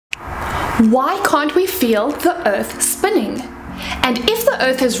Why can't we feel the Earth spinning? And if the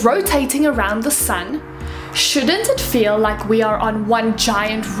Earth is rotating around the Sun, shouldn't it feel like we are on one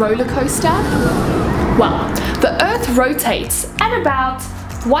giant roller coaster? Well, the Earth rotates at about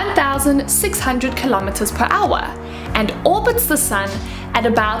 1,600 kilometers per hour and orbits the Sun at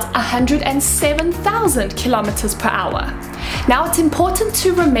about 107,000 kilometers per hour. Now, it's important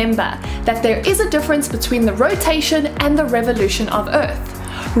to remember that there is a difference between the rotation and the revolution of Earth.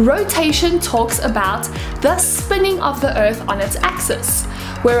 Rotation talks about the spinning of the Earth on its axis,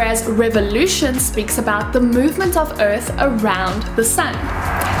 whereas revolution speaks about the movement of Earth around the Sun.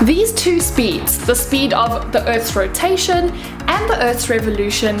 These two speeds, the speed of the Earth's rotation and the Earth's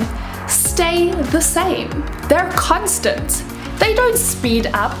revolution, stay the same. They're constant. They don't speed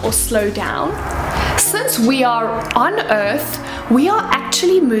up or slow down. Since we are on Earth, we are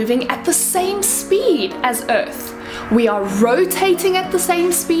actually moving at the same speed as Earth. We are rotating at the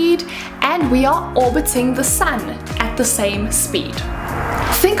same speed, and we are orbiting the Sun at the same speed.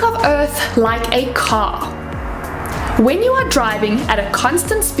 Think of Earth like a car. When you are driving at a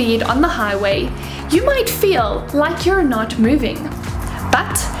constant speed on the highway, you might feel like you're not moving,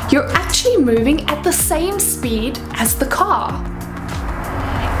 but you're actually moving at the same speed as the car.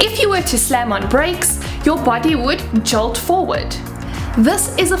 If you were to slam on brakes, your body would jolt forward.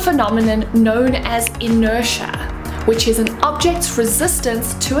 This is a phenomenon known as inertia, which is an object's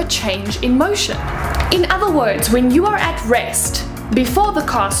resistance to a change in motion. In other words, when you are at rest, before the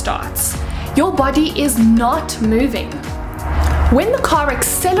car starts, your body is not moving. When the car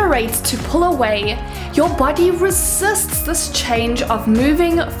accelerates to pull away, your body resists this change of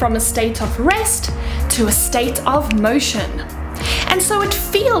moving from a state of rest to a state of motion. And so it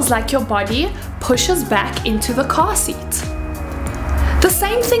feels like your body pushes back into the car seat. The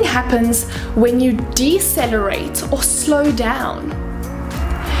same thing happens when you decelerate or slow down.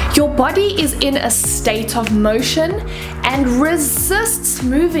 Your body is in a state of motion and resists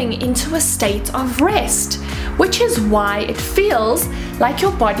moving into a state of rest, which is why it feels like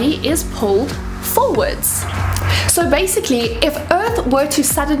your body is pulled forwards. So basically, if Earth were to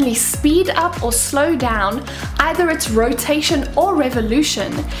suddenly speed up or slow down, either its rotation or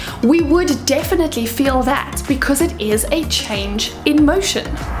revolution, we would definitely feel that because it is a change in motion.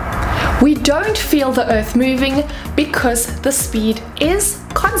 We don't feel the Earth moving because the speed is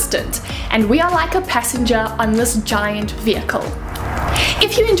constant and we are like a passenger on this giant vehicle.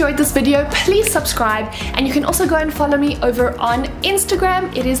 If you enjoyed this video, please subscribe, and you can also go and follow me over on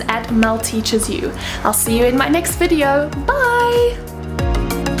Instagram. It is at MelTeachesYou. I'll see you in my next video. Bye!